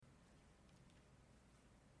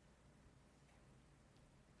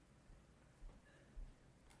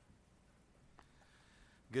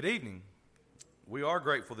Good evening. We are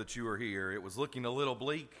grateful that you are here. It was looking a little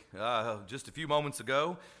bleak just a few moments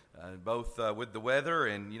ago, both with the weather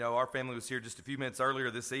and, our family was here just a few minutes earlier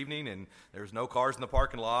this evening, and there's no cars in the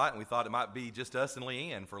parking lot, and we thought it might be just us and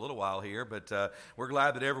Leanne for a little while here, but we're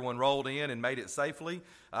glad that everyone rolled in and made it safely.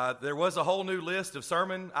 There was a whole new list of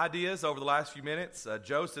sermon ideas over the last few minutes.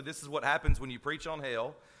 Joe said this is what happens when you preach on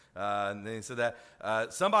hell. And then he said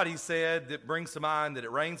that somebody said that brings to mind that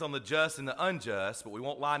it rains on the just and the unjust, but we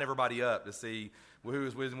won't line everybody up to see who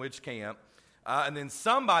is in which camp. And then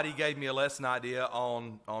somebody gave me a lesson idea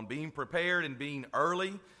on being prepared and being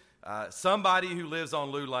early. Somebody who lives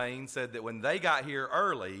on Lou Lane said that when they got here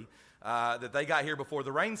early, that they got here before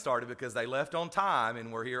the rain started because they left on time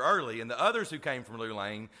and were here early. And the others who came from Lou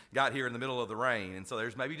Lane got here in the middle of the rain. And so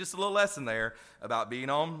there's maybe just a little lesson there about being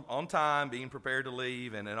on time, being prepared to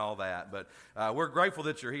leave, and all that. But we're grateful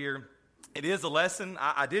that you're here. It is a lesson.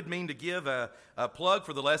 I did mean to give a plug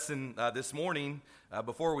for the lesson this morning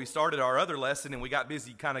before we started our other lesson, and we got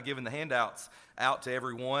busy kind of giving the handouts out to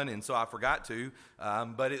everyone, and so I forgot to.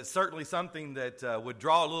 But it's certainly something that would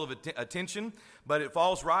draw a little attention, but it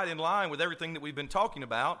falls right in line with everything that we've been talking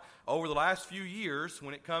about over the last few years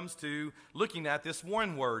when it comes to looking at this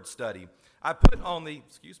one-word study. I put on the,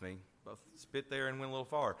 both spit there and went a little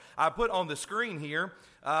far. I put on the screen here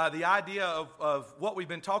the idea of what we've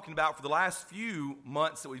been talking about for the last few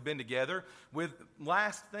months that we've been together with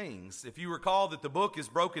last things. If you recall that the book is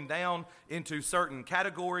broken down into certain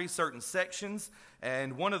categories, certain sections,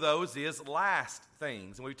 and one of those is last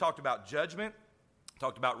things. And we talked about judgment,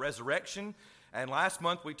 talked about resurrection, and last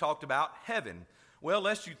month we talked about heaven. Well,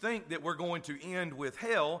 lest you think that we're going to end with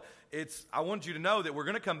hell, I want you to know that we're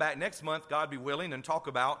going to come back next month, God be willing, and talk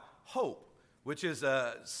about hope, which is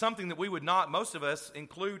something that we would not, most of us,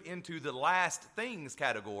 include into the last things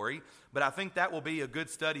category, but I think that will be a good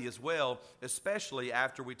study as well, especially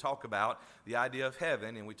after we talk about the idea of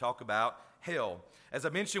heaven and we talk about hell. As I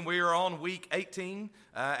mentioned, we are on week 18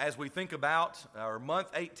 as we think about, or month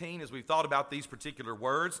 18 as we've thought about these particular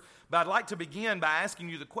words, but I'd like to begin by asking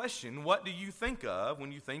you the question, what do you think of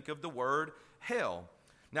when you think of the word hell?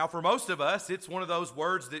 Now, for most of us, it's one of those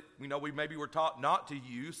words that, we maybe were taught not to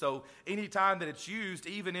use. So anytime that it's used,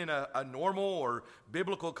 even in a normal or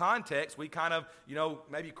biblical context, we kind of,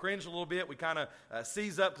 maybe cringe a little bit. We kind of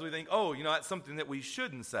seize up because we think, that's something that we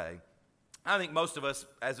shouldn't say. I think most of us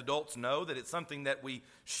as adults know that it's something that we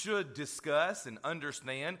should discuss and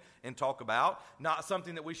understand and talk about, not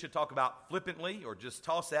something that we should talk about flippantly or just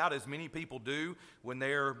toss out as many people do when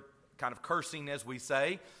they're kind of cursing, as we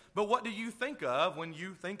say. But what do you think of when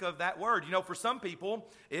you think of that word? For some people,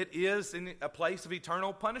 it is in a place of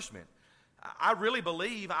eternal punishment. I really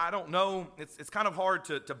believe, I don't know, it's kind of hard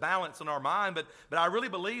to balance in our mind, but I really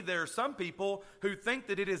believe there are some people who think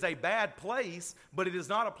that it is a bad place, but it is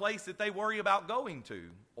not a place that they worry about going to.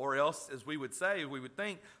 Or else, as we would say, we would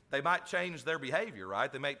think they might change their behavior,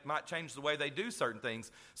 right? They might change the way they do certain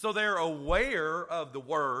things. So they're aware of the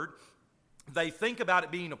word. They think about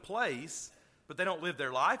it being a place, but they don't live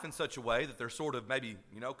their life in such a way that they're sort of maybe,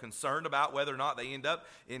 concerned about whether or not they end up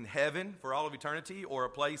in heaven for all of eternity or a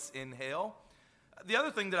place in hell. The other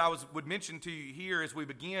thing that I would mention to you here as we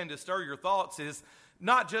begin to stir your thoughts is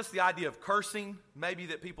not just the idea of cursing, maybe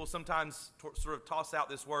that people sometimes sort of toss out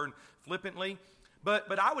this word flippantly,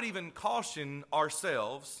 but I would even caution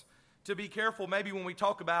ourselves to be careful maybe when we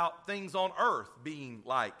talk about things on earth being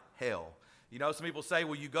like hell. Some people say,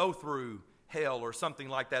 well, you go through hell or something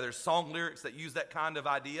like that. There's song lyrics that use that kind of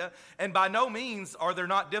idea. And by no means are there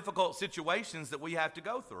not difficult situations that we have to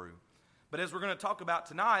go through. But as we're going to talk about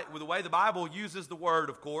tonight, with the way the Bible uses the word,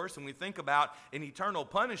 of course, and we think about an eternal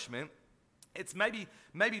punishment, it's maybe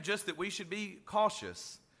just that we should be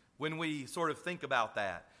cautious when we sort of think about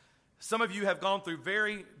that. Some of you have gone through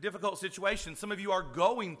very difficult situations. Some of you are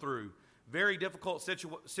going through very difficult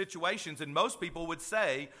situations, and most people would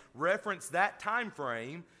say, reference that time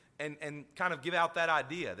frame and kind of give out that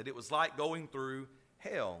idea that it was like going through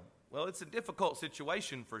hell. Well, it's a difficult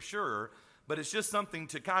situation for sure, but it's just something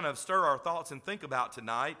to kind of stir our thoughts and think about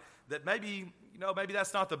tonight, that maybe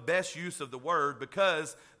that's not the best use of the word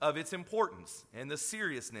because of its importance and the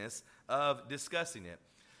seriousness of discussing it.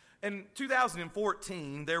 In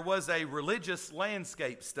 2014, there was a religious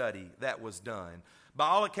landscape study that was done. By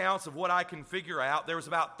all accounts of what I can figure out, there was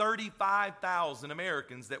about 35,000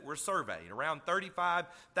 Americans that were surveyed, around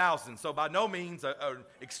 35,000. So by no means an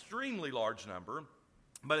extremely large number,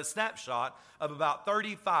 but a snapshot of about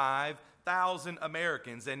 35,000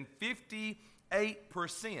 Americans. And 58%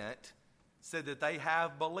 said that they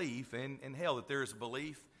have belief in hell, that there is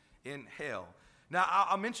belief in hell. Now,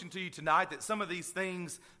 I'll mention to you tonight that some of these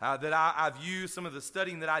things that I've used, some of the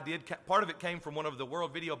studying that I did, part of it came from one of the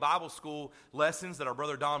World Video Bible School lessons that our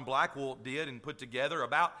brother Don Blackwell did and put together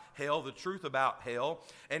about hell, the truth about hell.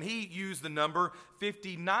 And he used the number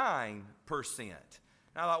 59%. Now,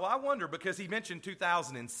 I thought, well, I wonder, because he mentioned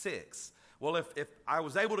 2006. Well, if I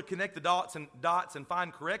was able to connect the dots and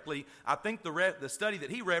find correctly, I think the study that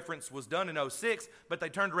he referenced was done in 06, but they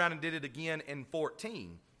turned around and did it again in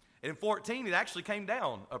 14. And in 14, it actually came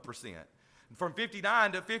down 1%. From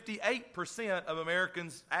 59 to 58% of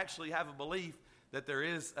Americans actually have a belief that there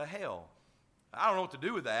is a hell. I don't know what to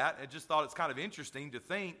do with that. I just thought it's kind of interesting to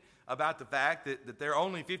think about the fact that there are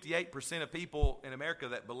only 58% of people in America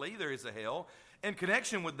that believe there is a hell. In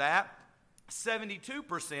connection with that,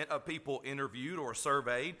 72% of people interviewed or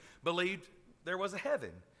surveyed believed there was a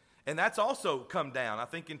heaven. And that's also come down. I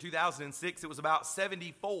think in 2006 it was about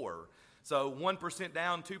 74. So 1%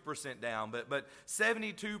 down, 2% down, but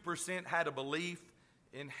 72% had a belief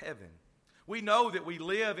in heaven. We know that we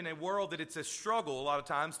live in a world that it's a struggle a lot of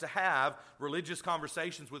times to have religious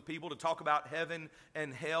conversations with people, to talk about heaven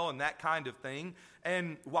and hell and that kind of thing.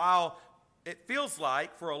 And while it feels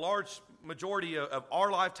like for a large majority of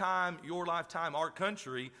our lifetime, your lifetime, our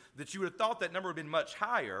country, that you would have thought that number would have been much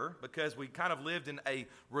higher because we kind of lived in a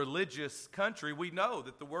religious country, we know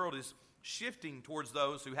that the world is shifting towards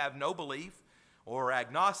those who have no belief or are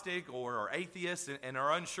agnostic or are atheists and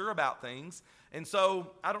are unsure about things. And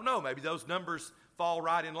so, I don't know, maybe those numbers fall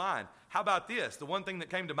right in line. How about this? The one thing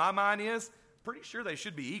that came to my mind is, pretty sure they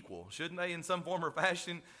should be equal, shouldn't they, in some form or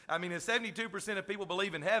fashion? I mean, if 72% of people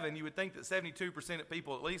believe in heaven, you would think that 72% of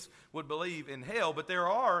people at least would believe in hell. But there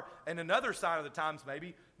are, and another side of the times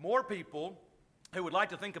maybe, more people who would like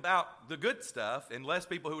to think about the good stuff and less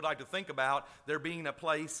people who would like to think about there being a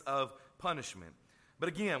place of punishment. But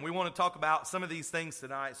again, we want to talk about some of these things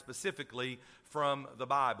tonight specifically from the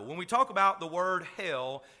Bible. When we talk about the word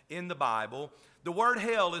hell in the Bible, the word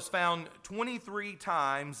hell is found 23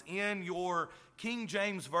 times in your King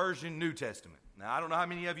James Version New Testament. Now, I don't know how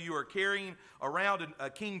many of you are carrying around a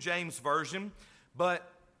King James Version, but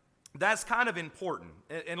that's kind of important.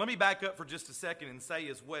 And let me back up for just a second and say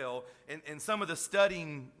as well, in some of the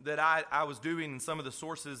studying that I was doing and some of the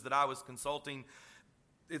sources that I was consulting,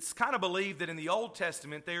 it's kind of believed that in the Old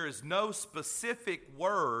Testament there is no specific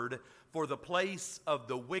word for the place of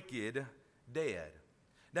the wicked dead.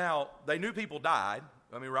 Now, they knew people died.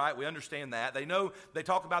 I mean, right? We understand that. They know, they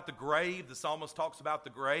talk about the grave. The psalmist talks about the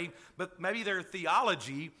grave. But maybe their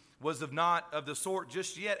theology was not of the sort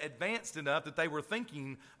just yet advanced enough that they were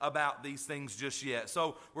thinking about these things just yet.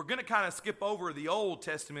 So we're going to kind of skip over the Old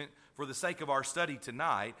Testament for the sake of our study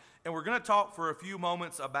tonight. And we're going to talk for a few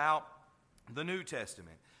moments about the New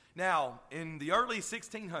Testament. Now, in the early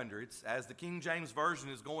 1600s, as the King James Version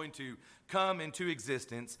is going to come into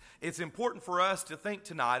existence, it's important for us to think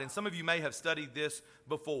tonight, and some of you may have studied this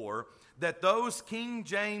before, that those King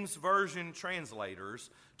James Version translators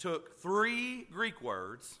took 3 Greek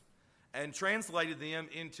words and translated them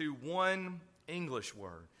into one English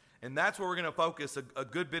word. And that's where we're going to focus a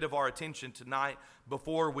good bit of our attention tonight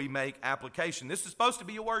before we make application. This is supposed to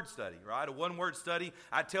be a word study, right? A one-word study.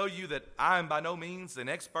 I tell you that I am by no means an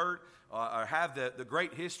expert or have the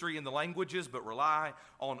great history in the languages, but rely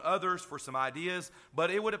on others for some ideas.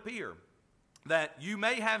 But it would appear that you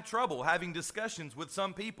may have trouble having discussions with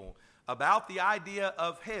some people about the idea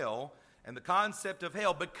of hell and the concept of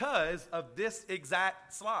hell because of this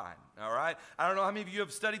exact slide, all right? I don't know how many of you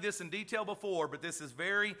have studied this in detail before, but this is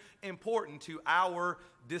very important to our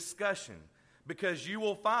discussion because you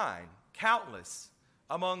will find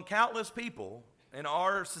among countless people in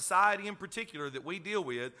our society in particular that we deal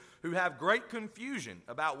with who have great confusion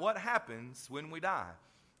about what happens when we die.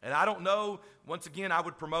 And I don't know, once again, I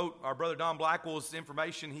would promote our brother Don Blackwell's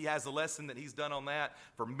information. He has a lesson that he's done on that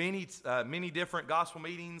for many different gospel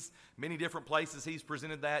meetings, many different places he's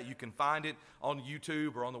presented that. You can find it on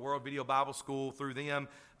YouTube or on the World Video Bible School through them.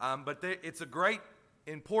 But it's a great,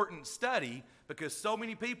 important study because so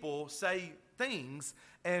many people say things,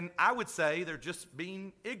 and I would say they're just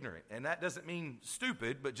being ignorant. And that doesn't mean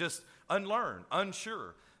stupid, but just unlearned,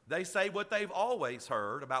 unsure. They say what they've always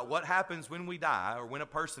heard about what happens when we die or when a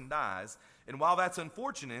person dies. And while that's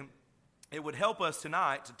unfortunate, it would help us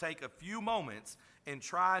tonight to take a few moments and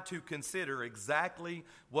try to consider exactly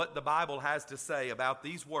what the Bible has to say about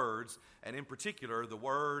these words, and in particular, the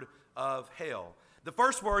word of hell. The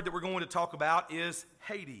first word that we're going to talk about is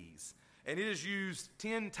Hades. And it is used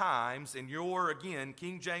 10 times in your, again,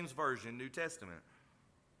 King James Version, New Testament.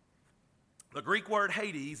 The Greek word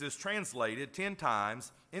Hades is translated 10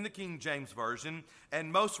 times in the King James Version,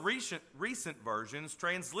 and most recent versions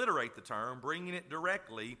transliterate the term, bringing it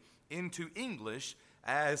directly into English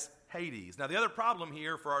as Hades. Now, the other problem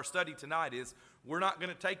here for our study tonight is we're not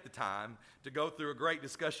going to take the time to go through a great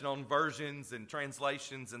discussion on versions and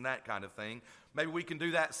translations and that kind of thing. Maybe we can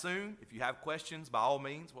do that soon. If you have questions, by all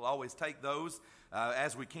means, we'll always take those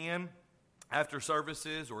as we can after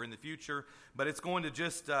services or in the future, but it's going to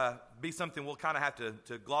just be something we'll kind of have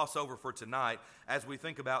to gloss over for tonight as we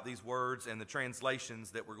think about these words and the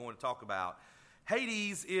translations that we're going to talk about.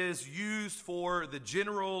 Hades is used for the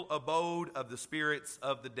general abode of the spirits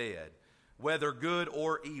of the dead, whether good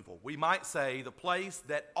or evil. We might say the place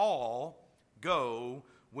that all go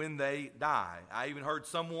when they die. I even heard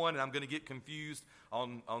someone, and I'm going to get confused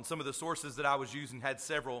on some of the sources that I was using, had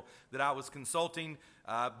several that I was consulting,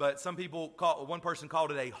 but one person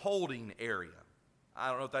called it a holding area. I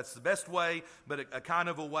don't know if that's the best way, but a kind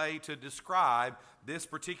of a way to describe this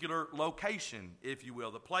particular location, if you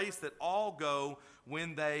will, the place that all go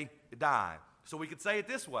when they die. So we could say it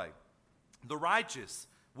this way: the righteous,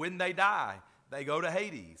 when they die, they go to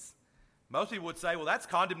Hades. Most people would say, well, that's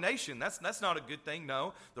condemnation. That's not a good thing.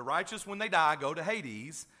 No, the righteous, when they die, go to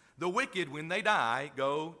Hades. The wicked, when they die,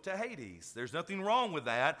 go to Hades. There's nothing wrong with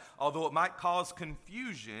that, although it might cause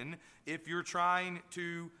confusion if you're trying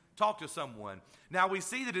to talk to someone. Now, we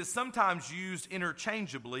see that it's sometimes used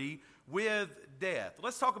interchangeably with death.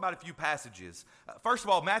 Let's talk about a few passages. First of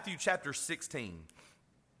all, Matthew chapter 16.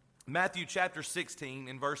 Matthew chapter 16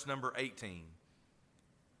 in verse number 18.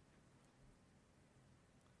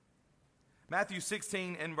 Matthew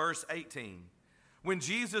 16 and verse 18. When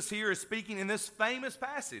Jesus here is speaking in this famous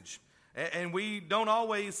passage, and we don't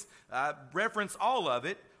always reference all of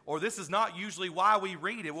it, or this is not usually why we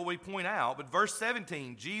read it, what we point out, but verse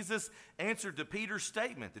 17, Jesus answered to Peter's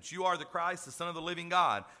statement that you are the Christ, the Son of the living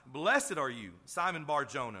God. Blessed are you, Simon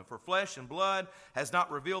Bar-Jonah, for flesh and blood has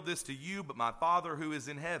not revealed this to you, but my Father who is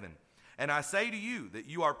in heaven. And I say to you that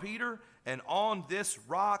you are Peter, and on this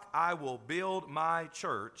rock I will build my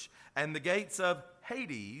church, and the gates of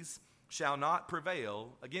Hades shall not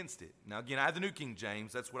prevail against it. Now again, I have the New King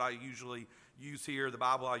James. That's what I usually use here, the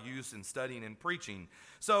Bible I use in studying and preaching.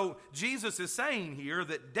 So Jesus is saying here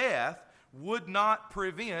that death would not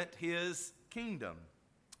prevent his kingdom.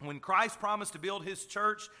 When Christ promised to build his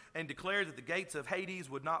church and declared that the gates of Hades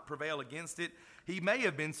would not prevail against it, he may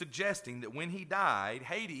have been suggesting that when he died,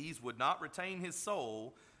 Hades would not retain his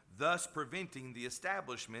soul, thus preventing the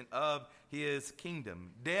establishment of his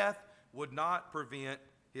kingdom. Death would not prevent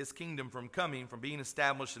his kingdom from being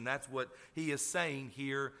established, and that's what he is saying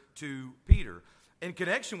here to Peter. In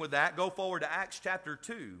connection with that, go forward to Acts chapter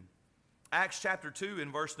 2. Acts chapter 2 in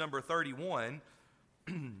verse number 31.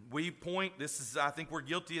 I think we're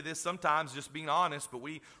guilty of this sometimes, just being honest, but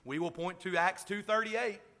we will point to Acts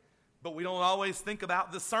 2:38, but we don't always think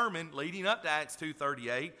about the sermon leading up to Acts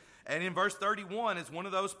 2:38. And in verse 31 is one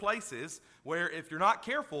of those places where if you're not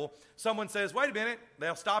careful, someone says, wait a minute,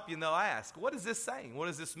 they'll stop you and they'll ask, what is this saying? What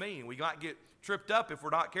does this mean? We might get tripped up if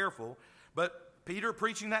we're not careful. But Peter,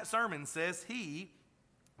 preaching that sermon, says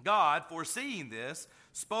God, foreseeing this,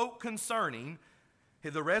 spoke concerning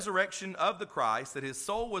the resurrection of the Christ, that his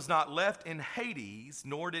soul was not left in Hades,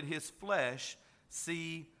 nor did his flesh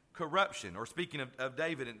see corruption. Or speaking of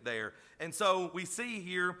David there. And so we see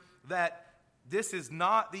here that this is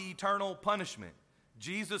not the eternal punishment.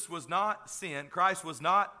 Jesus was not sent, Christ was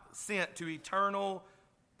not sent to eternal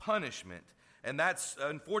punishment. And that's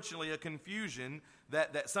unfortunately a confusion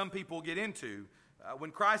that some people get into.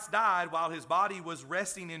 When Christ died, while his body was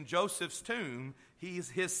resting in Joseph's tomb,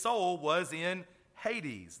 his soul was in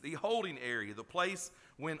Hades, the holding area, the place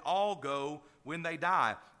when all go when they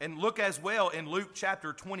die. And look as well in Luke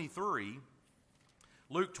chapter 23.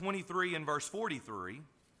 Luke 23 and verse 43.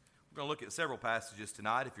 We're going to look at several passages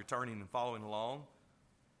tonight if you're turning and following along.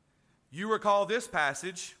 You recall this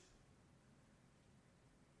passage,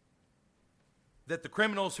 that the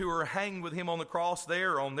criminals who are hanged with him on the cross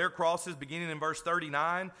there, on their crosses, beginning in verse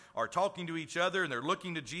 39, are talking to each other and they're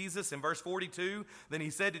looking to Jesus. In verse 42, then he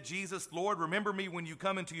said to Jesus, Lord, remember me when you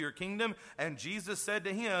come into your kingdom. And Jesus said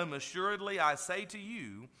to him, assuredly I say to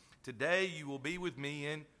you, today you will be with me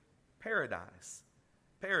in paradise.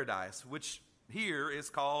 Paradise, which here is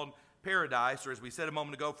called paradise, or as we said a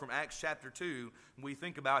moment ago from Acts chapter 2, we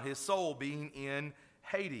think about his soul being in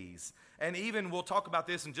Hades. And even, we'll talk about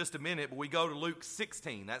this in just a minute, but we go to Luke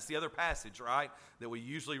 16. That's the other passage, right, that we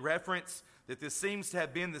usually reference, that this seems to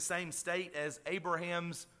have been the same state as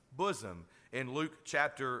Abraham's bosom in Luke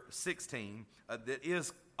chapter 16, that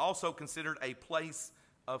is also considered a place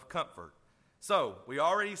of comfort. So we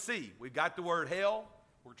already see, we've got the word hell.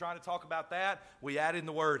 We're trying to talk about that. We added in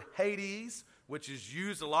the word Hades, which is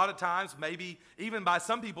used a lot of times, maybe even by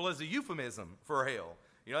some people as a euphemism for hell.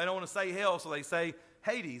 You know, they don't want to say hell, so they say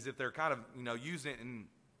Hades if they're kind of, using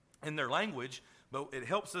it in their language. But it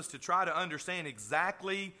helps us to try to understand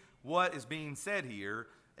exactly what is being said here.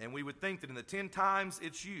 And we would think that in the 10 times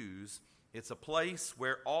it's used, it's a place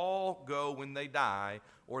where all go when they die,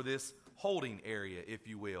 or this holding area, if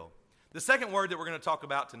you will. The second word that we're going to talk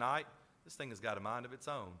about tonight, this thing has got a mind of its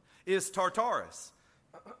own, is Tartarus.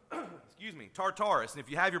 Excuse me, Tartarus. And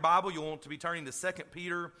if you have your Bible, you'll want to be turning to 2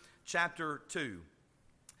 Peter chapter 2.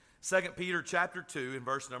 2 Peter chapter 2 in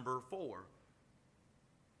verse number 4.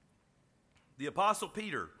 The Apostle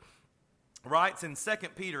Peter writes in 2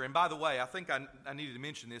 Peter, and by the way, I think I needed to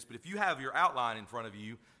mention this, but if you have your outline in front of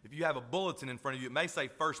you, if you have a bulletin in front of you, it may say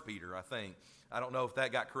 1 Peter, I think. I don't know if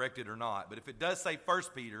that got corrected or not, but if it does say 1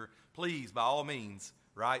 Peter, please, by all means,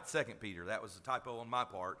 write 2 Peter. That was a typo on my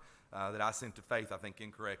part that I sent to Faith, I think,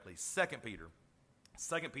 incorrectly. 2 Peter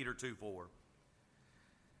 2:4.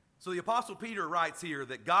 So the Apostle Peter writes here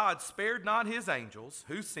that God spared not his angels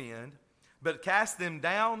who sinned, but cast them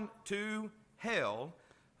down to hell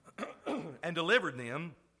and delivered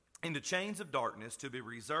them into chains of darkness to be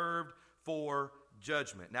reserved for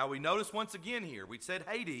judgment. Now we notice once again here, we said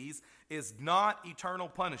Hades is not eternal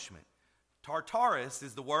punishment. Tartarus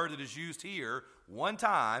is the word that is used here one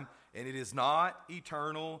time, and it is not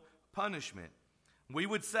eternal punishment. We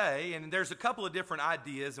would say, and there's a couple of different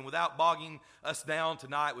ideas, and without bogging us down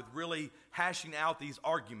tonight with really hashing out these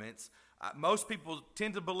arguments, most people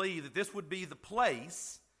tend to believe that this would be the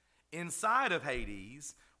place inside of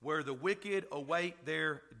Hades where the wicked await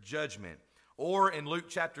their judgment. Or in Luke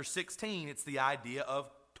chapter 16, it's the idea of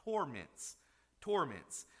torments.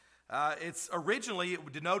 It's originally,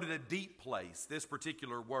 it denoted a deep place, this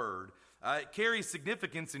particular word. It carries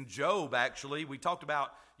significance in Job, actually. We talked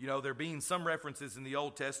about, there being some references in the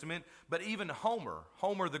Old Testament, but even Homer,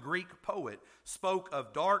 the Greek poet, spoke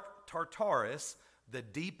of dark Tartarus, the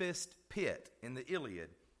deepest pit in the Iliad.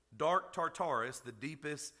 Dark Tartarus, the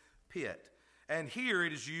deepest pit. And here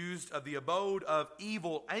it is used of the abode of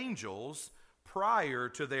evil angels prior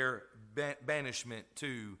to their banishment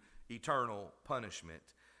to eternal punishment.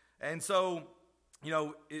 And so,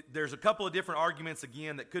 there's a couple of different arguments,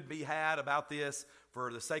 again, that could be had about this.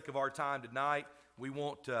 For the sake of our time tonight, we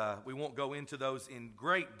won't go into those in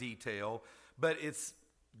great detail, but it's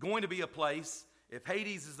going to be a place, if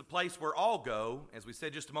Hades is the place where all go, as we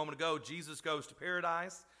said just a moment ago, Jesus goes to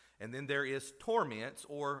paradise, and then there is torments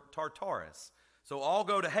or Tartarus. So all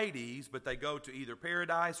go to Hades, but they go to either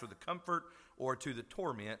paradise or the comfort or to the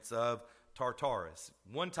torments of Tartarus.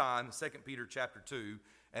 One time, 2 Peter chapter 2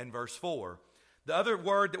 and verse 4. The other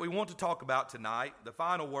word that we want to talk about tonight, the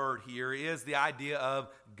final word here, is the idea of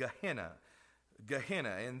Gehenna.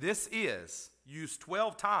 Gehenna, and this is used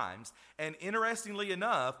 12 times, and interestingly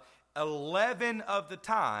enough, 11 of the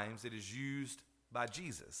times it is used by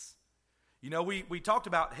Jesus. We talked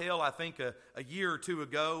about hell, I think, a year or two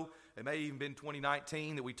ago. It may have even been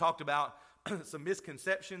 2019 that we talked about some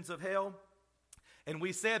misconceptions of hell. And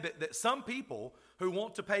we said that some people who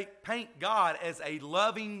want to paint God as a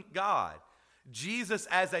loving God, Jesus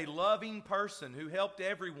as a loving person who helped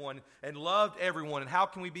everyone and loved everyone, and how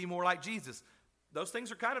can we be more like Jesus? Those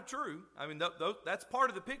things are kind of true. I mean, that's part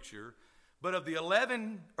of the picture. But of the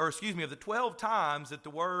 12 times that the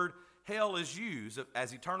word hell is used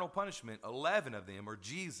as eternal punishment, 11 of them are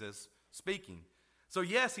Jesus speaking. So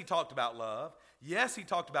yes, he talked about love. Yes, he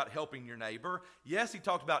talked about helping your neighbor. Yes, he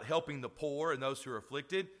talked about helping the poor and those who are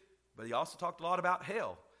afflicted. But he also talked a lot about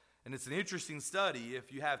hell. And it's an interesting study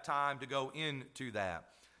if you have time to go into that.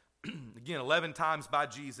 Again, 11 times by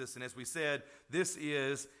Jesus. And as we said, this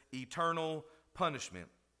is eternal punishment.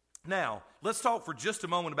 Now, let's talk for just a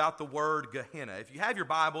moment about the word Gehenna. If you have your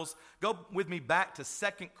Bibles, go with me back to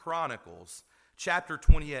 2 Chronicles, chapter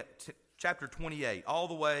 28, all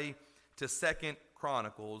the way to 2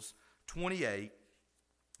 Chronicles 28,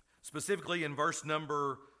 specifically in verse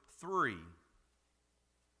number 3.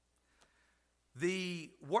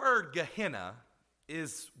 The word Gehenna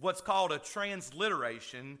is what's called a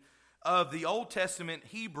transliteration of the Old Testament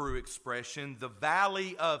Hebrew expression, the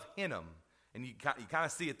Valley of Hinnom. And you kind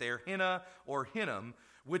of see it there, Henna or Hinnom,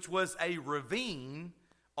 which was a ravine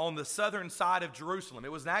on the southern side of Jerusalem.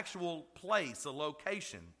 It was an actual place, a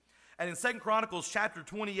location. And in 2 Chronicles chapter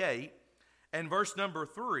 28 and verse number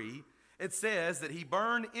 3, it says that he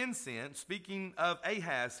burned incense, speaking of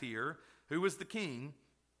Ahaz here, who was the king.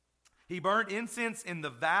 He burned incense in the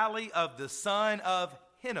valley of the son of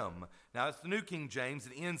Hinnom. Now, it's the New King James.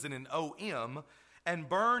 It ends in an O-M. and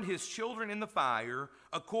burned his children in the fire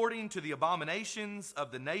according to the abominations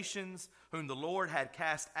of the nations whom the Lord had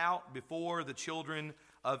cast out before the children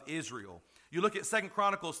of Israel. You look at 2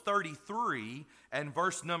 Chronicles 33 and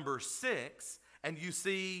verse number 6, and you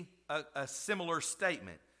see a similar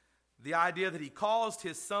statement. The idea that he caused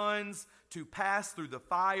his sons to pass through the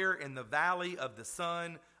fire in the valley of the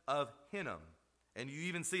son of Hinnom. And you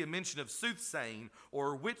even see a mention of soothsaying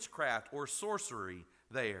or witchcraft or sorcery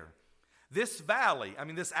there. This valley,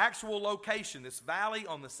 this actual location, this valley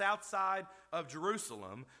on the south side of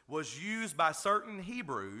Jerusalem was used by certain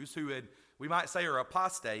Hebrews who had, we might say, are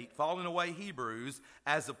apostate, fallen away Hebrews,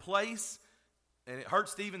 as a place, and it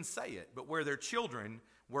hurts to even say it, but where their children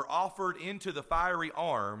were offered into the fiery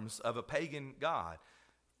arms of a pagan god.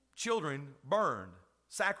 Children burned,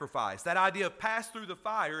 sacrificed. That idea of pass through the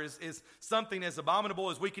fire is something as abominable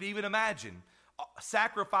as we could even imagine.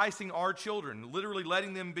 Sacrificing our children, literally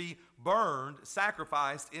letting them be burned,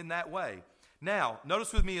 sacrificed in that way. Now,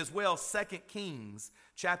 notice with me as well 2 Kings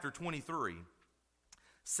chapter 23.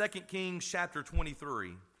 2 Kings chapter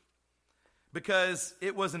 23. Because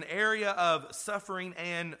it was an area of suffering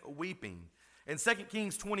and weeping. In 2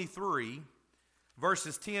 Kings 23,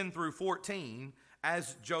 verses 10 through 14,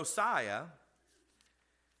 as Josiah,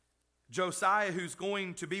 who's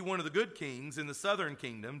going to be one of the good kings in the southern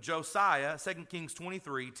kingdom, Josiah, 2 Kings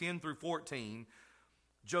 23, 10 through 14,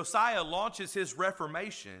 Josiah launches his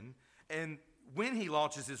reformation, and when he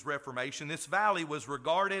launches his reformation, this valley was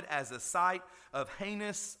regarded as a site of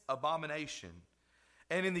heinous abomination.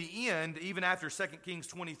 And in the end, even after 2 Kings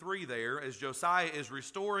 23 there, as Josiah is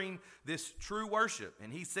restoring this true worship,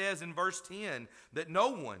 and he says in verse 10 that no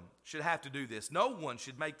one should have to do this. No one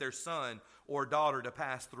should make their son or daughter to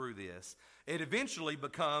pass through this. It eventually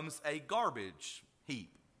becomes a garbage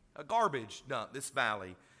heap, a garbage dump, this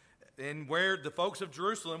valley, and where the folks of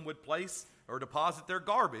Jerusalem would place or deposit their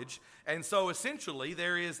garbage. And so essentially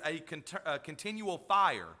there is a continual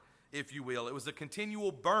fire, if you will. It was a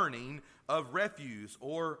continual burning of refuse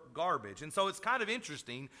or garbage. And so it's kind of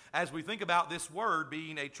interesting as we think about this word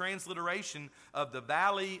being a transliteration of the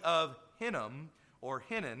valley of Hinnom or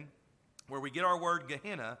Hinnon, where we get our word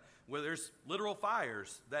Gehenna, where there's literal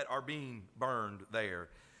fires that are being burned there.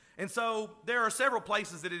 And so there are several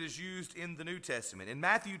places that it is used in the New Testament. In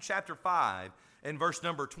Matthew chapter 5 and verse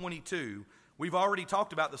number 22, we've already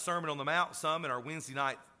talked about the Sermon on the Mount some in our Wednesday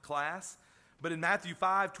night class. But in Matthew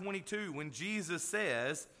 5:22, when Jesus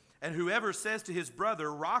says, "And whoever says to his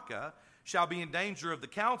brother, Raca, shall be in danger of the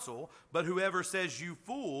council, but whoever says, you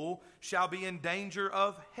fool, shall be in danger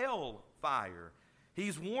of hell fire."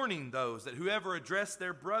 He's warning those that whoever address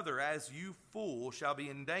their brother as you fool shall be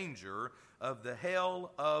in danger of the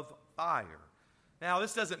hell of fire. Now,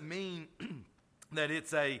 this doesn't mean that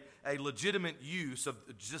it's a legitimate use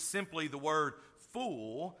of just simply the word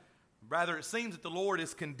fool. Rather, it seems that the Lord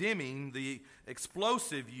is condemning the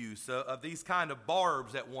explosive use of these kind of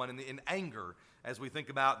barbs at one in anger, as we think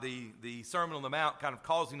about the Sermon on the Mount kind of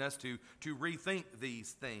causing us to rethink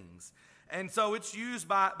these things. And so it's used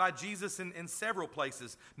by Jesus in several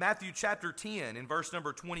places. Matthew chapter 10 in verse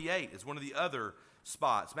number 28 is one of the other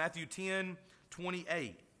spots. Matthew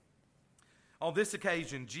 10:28. On this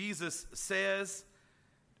occasion, Jesus says,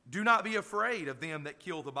 "Do not be afraid of them that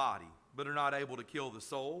kill the body, but are not able to kill the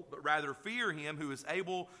soul, but rather fear him who is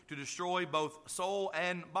able to destroy both soul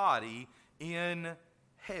and body in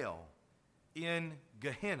hell," in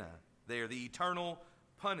Gehenna there, the eternal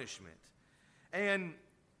punishment. And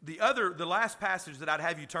the last passage that I'd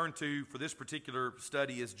have you turn to for this particular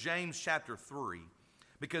study is James chapter 3,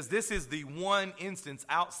 because this is the one instance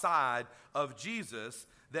outside of Jesus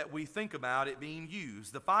that we think about it being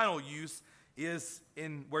used. The final use is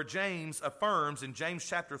in where James affirms in James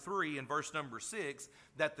chapter 3 and verse number 6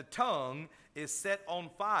 that the tongue is set on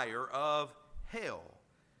fire of hell.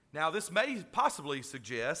 Now, this may possibly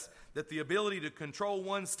suggest that the ability to control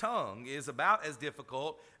one's tongue is about as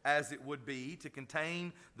difficult as it would be to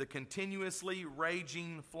contain the continuously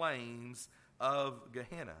raging flames of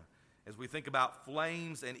Gehenna, as we think about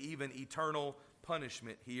flames and even eternal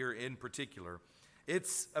punishment here in particular.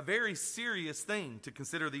 It's a very serious thing to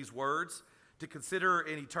consider these words, to consider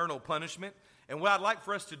an eternal punishment. And what I'd like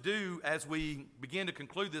for us to do as we begin to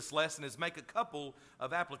conclude this lesson is make a couple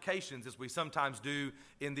of applications, as we sometimes do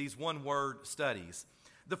in these one-word studies.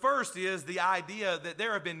 The first is the idea that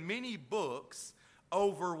there have been many books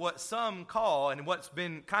over what some call, and what's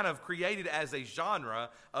been kind of created as a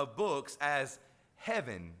genre of books, as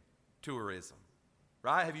heaven tourism.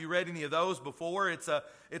 Right? Have you read any of those before? It's a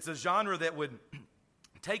genre that would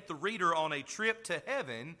take the reader on a trip to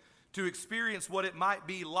heaven to experience what it might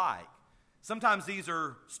be like Sometimes these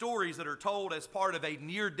are stories that are told as part of a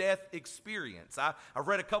near-death experience. I've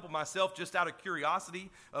read a couple myself just out of curiosity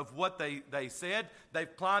of what they said.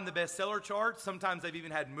 They've climbed the bestseller charts. Sometimes they've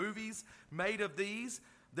even had movies made of these.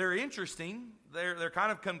 They're interesting. They're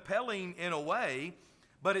kind of compelling in a way,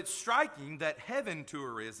 but it's striking that heaven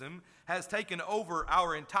tourism has taken over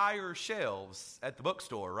our entire shelves at the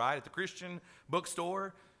bookstore, right? At the Christian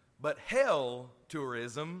bookstore. But hell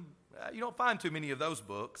tourism, you don't find too many of those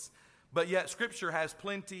books. But yet Scripture has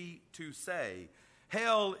plenty to say.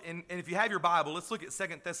 Hell, and if you have your Bible, let's look at 2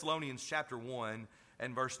 Thessalonians chapter 1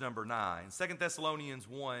 and verse number 9. 2 Thessalonians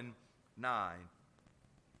 1, 9.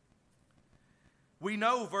 We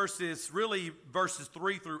know verses 3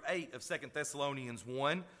 through 8 of 2 Thessalonians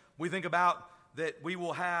 1. We think about that we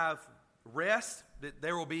will have rest, that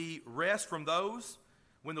there will be rest from those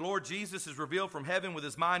when the Lord Jesus is revealed from heaven with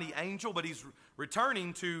his mighty angel, but he's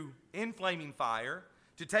returning to in flaming fire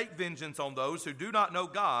to take vengeance on those who do not know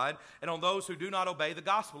God and on those who do not obey the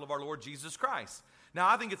gospel of our Lord Jesus Christ. Now,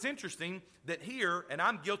 I think it's interesting that here, and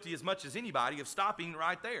I'm guilty as much as anybody of stopping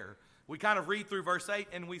right there. We kind of read through verse 8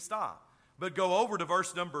 and we stop. But go over to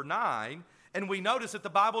verse number 9, and we notice that the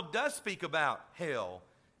Bible does speak about hell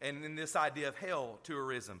and in this idea of hell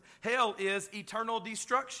tourism. Hell is eternal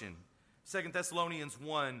destruction. 2 Thessalonians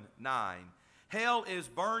 1, 9. Hell is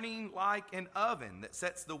burning like an oven that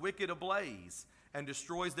sets the wicked ablaze and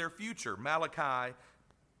destroys their future. Malachi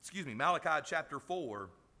chapter 4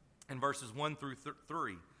 and verses 1 through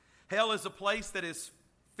 3. Hell is a place that is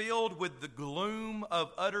filled with the gloom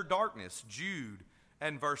of utter darkness. Jude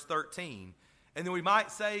and verse 13. And then we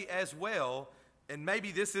might say as well, and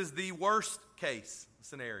maybe this is the worst case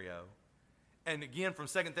scenario. And again from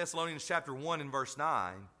 2 Thessalonians chapter 1 and verse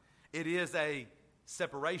 9, it is a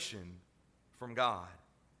separation from God.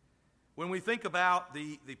 When we think about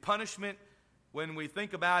the punishment, when we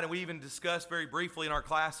think about, and we even discussed very briefly in our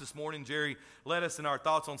class this morning, Jerry led us in our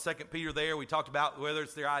thoughts on 2 Peter there. We talked about whether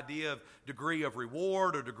it's their idea of degree of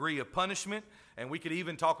reward or degree of punishment, and we could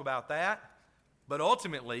even talk about that. But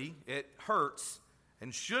ultimately, it hurts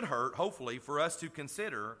and should hurt, hopefully, for us to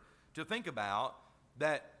consider, to think about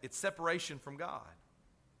that it's separation from God.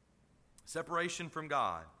 Separation from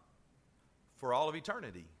God for all of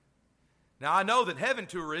eternity. Now, I know that heaven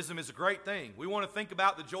tourism is a great thing. We want to think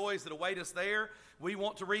about the joys that await us there. We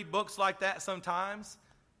want to read books like that sometimes.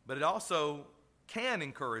 But it also can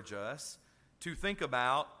encourage us to think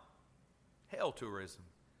about hell tourism,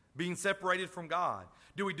 being separated from God.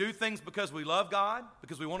 Do we do things because we love God,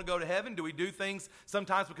 because we want to go to heaven? Do we do things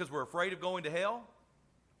sometimes because we're afraid of going to hell?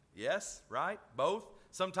 Yes, right? Both.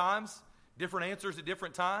 Sometimes. Different answers at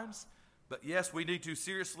different times. But yes, we need to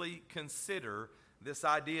seriously consider this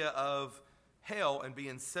idea of hell and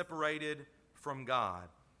being separated from God.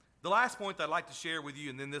 The last point that I'd like to share with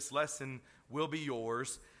you, and then this lesson will be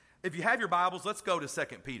yours. If you have your Bibles, let's go to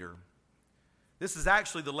 2 Peter. This is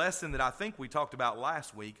actually the lesson that I think we talked about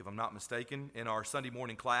last week, if I'm not mistaken, in our Sunday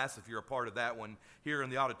morning class, if you're a part of that one here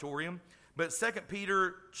in the auditorium. But 2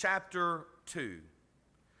 Peter chapter 2.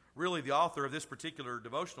 Really, the author of this particular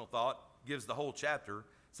devotional thought gives the whole chapter,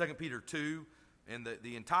 2 Peter 2, and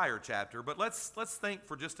the entire chapter. But let's think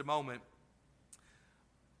for just a moment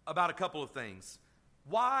about a couple of things.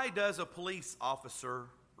 Why does a police officer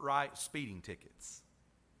write speeding tickets?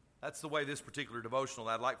 That's the way this particular devotional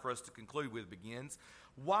that I'd like for us to conclude with begins.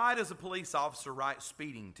 Why does a police officer write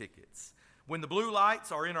speeding tickets? When the blue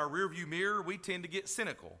lights are in our rearview mirror, we tend to get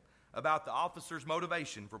cynical about the officer's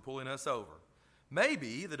motivation for pulling us over.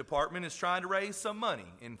 Maybe the department is trying to raise some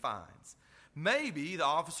money in fines. Maybe the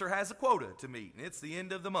officer has a quota to meet, and it's the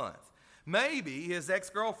end of the month. Maybe his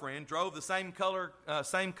ex-girlfriend drove the same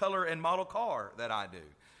color and model car that I do.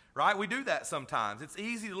 Right? We do that sometimes. It's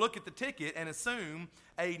easy to look at the ticket and assume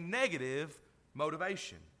a negative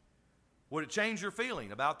motivation. Would it change your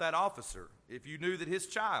feeling about that officer if you knew that his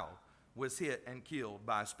child was hit and killed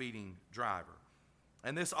by a speeding driver?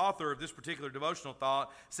 And this author of this particular devotional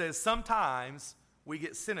thought says sometimes we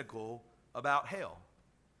get cynical about hell.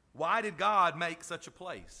 Why did God make such a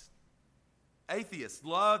place? Atheists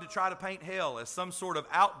love to try to paint hell as some sort of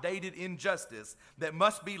outdated injustice that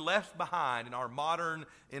must be left behind in our modern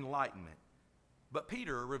enlightenment. But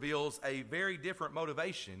Peter reveals a very different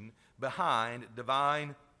motivation behind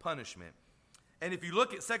divine punishment. And if you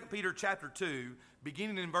look at 2 Peter chapter 2,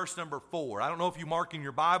 beginning in verse number 4, I don't know if you mark in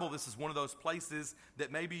your Bible, this is one of those places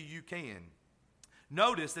that maybe you can.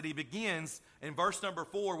 Notice that he begins in verse number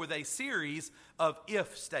 4 with a series of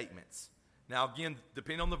if statements. Now again,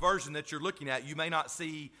 depending on the version that you're looking at, you may not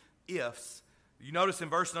see ifs. You notice in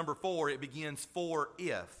verse number 4, it begins for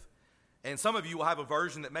if. And some of you will have a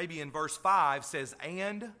version that maybe in verse 5 says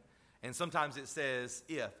and And sometimes it says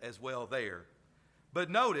if as well there. But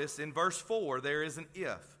notice in verse 4 there is an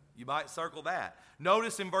if. You might circle that.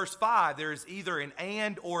 Notice in verse 5 there is either an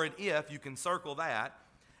and or an if. You can circle that.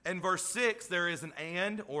 In verse 6 there is an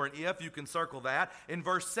and or an if. You can circle that. In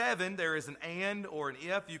verse 7 there is an and or an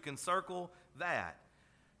if. You can circle that.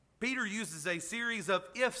 Peter uses a series of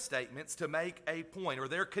if statements to make a point, or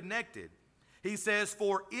they're connected. He says,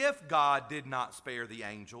 for if God did not spare the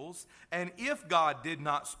angels, and if God did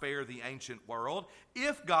not spare the ancient world,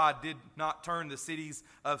 if God did not turn the cities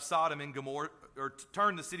of Sodom and Gomorrah, or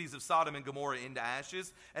turn the cities of Sodom and Gomorrah into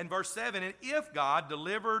ashes, and verse 7, and if God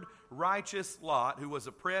delivered righteous Lot, who was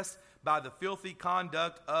oppressed by the filthy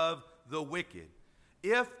conduct of the wicked.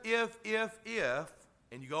 If,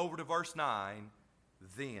 and you go over to verse 9,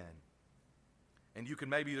 then. And you can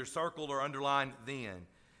maybe either circle or underline then.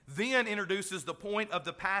 Then introduces the point of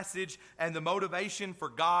the passage and the motivation for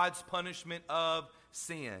God's punishment of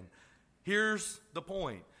sin. Here's the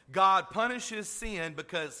point. God punishes sin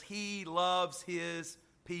because he loves his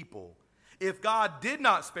people. If God did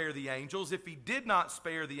not spare the angels, if he did not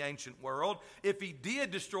spare the ancient world, if he did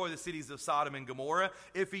destroy the cities of Sodom and Gomorrah,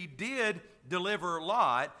 if he did deliver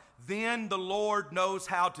Lot, then the Lord knows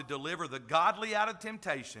how to deliver the godly out of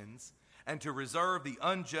temptations and to reserve the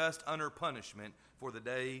unjust under punishment for the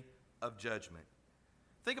day of judgment.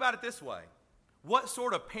 Think about it this way. What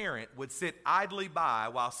sort of parent would sit idly by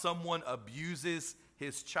while someone abuses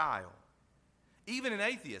his child? Even an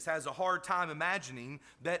atheist has a hard time imagining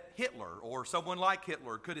that Hitler or someone like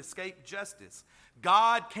Hitler could escape justice.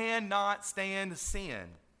 God cannot stand sin.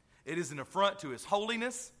 It is an affront to his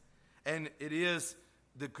holiness, and it is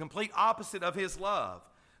the complete opposite of his love.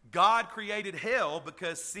 God created hell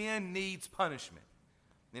because sin needs punishment.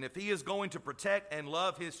 And if he is going to protect and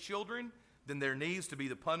love his children, then there needs to be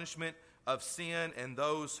the punishment of sin and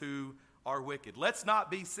those who are wicked. Let's not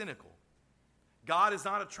be cynical. God is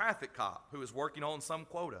not a traffic cop who is working on some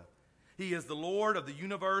quota. He is the Lord of the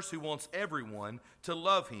universe who wants everyone to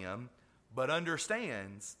love him, but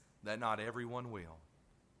understands that not everyone will.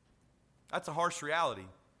 That's a harsh reality.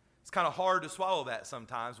 It's kind of hard to swallow that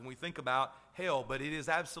sometimes when we think about hell, but it is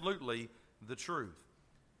absolutely the truth.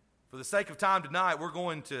 For the sake of time tonight, we're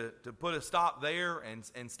going to put a stop there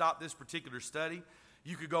and stop this particular study.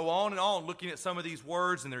 You could go on and on looking at some of these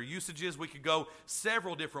words and their usages. We could go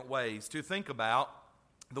several different ways to think about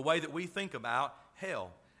the way that we think about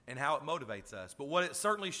hell and how it motivates us. But what it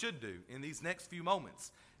certainly should do in these next few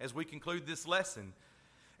moments as we conclude this lesson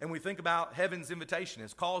and we think about heaven's invitation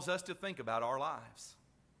is cause us to think about our lives.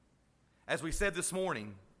 As we said this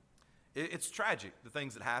morning, it's tragic, the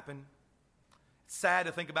things that happen. It's sad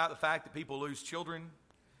to think about the fact that people lose children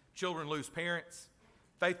lose parents,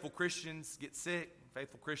 faithful Christians get sick,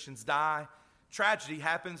 faithful Christians die. Tragedy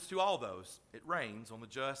happens to all those. It rains on the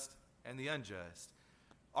just and the unjust.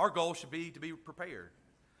 Our goal should be to be prepared,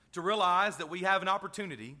 to realize that we have an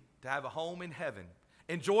opportunity to have a home in heaven,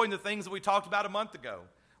 enjoying the things that we talked about a month ago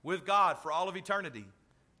with God for all of eternity.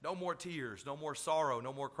 No more tears, no more sorrow,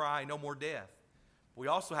 no more crying, no more death. We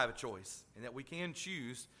also have a choice in that we can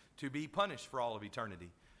choose to be punished for all of eternity.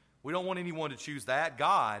 We don't want anyone to choose that.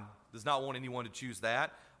 God does not want anyone to choose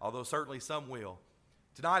that, although certainly some will.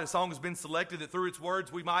 Tonight, a song has been selected that through its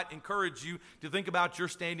words we might encourage you to think about your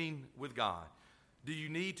standing with God. Do you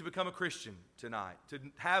need to become a Christian tonight, to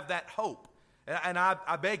have that hope? And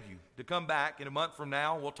I beg you to come back in a month from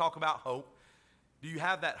now. We'll talk about hope. Do you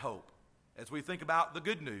have that hope? As we think about the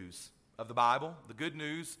good news of the Bible, the good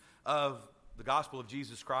news of the gospel of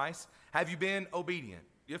Jesus Christ, have you been obedient?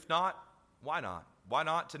 If not, why not? Why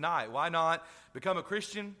not tonight? Why not become a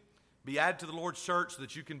Christian, be added to the Lord's church so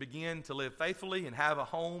that you can begin to live faithfully and have a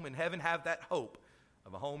home in heaven, have that hope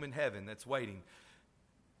of a home in heaven that's waiting.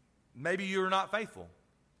 Maybe you're not faithful.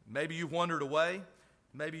 Maybe you've wandered away.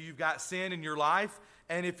 Maybe you've got sin in your life.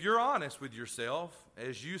 And if you're honest with yourself,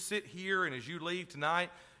 as you sit here and as you leave tonight,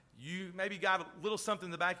 you maybe got a little something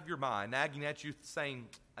in the back of your mind nagging at you saying,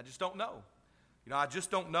 I just don't know. I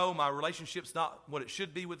just don't know. My relationship's not what it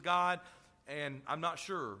should be with God, and I'm not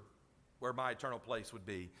sure where my eternal place would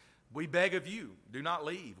be. We beg of you, do not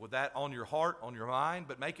leave with that on your heart, on your mind,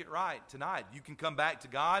 but make it right tonight. You can come back to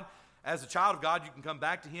God. As a child of God, you can come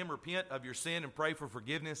back to him, repent of your sin, and pray for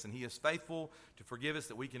forgiveness, and he is faithful to forgive us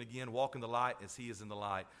that we can again walk in the light as he is in the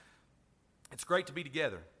light. It's great to be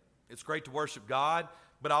together. It's great to worship God,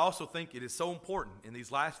 but I also think it is so important in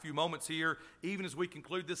these last few moments here, even as we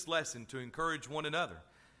conclude this lesson, to encourage one another.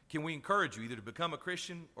 Can we encourage you either to become a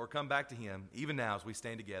Christian or come back to him, even now as we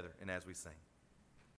stand together and as we sing?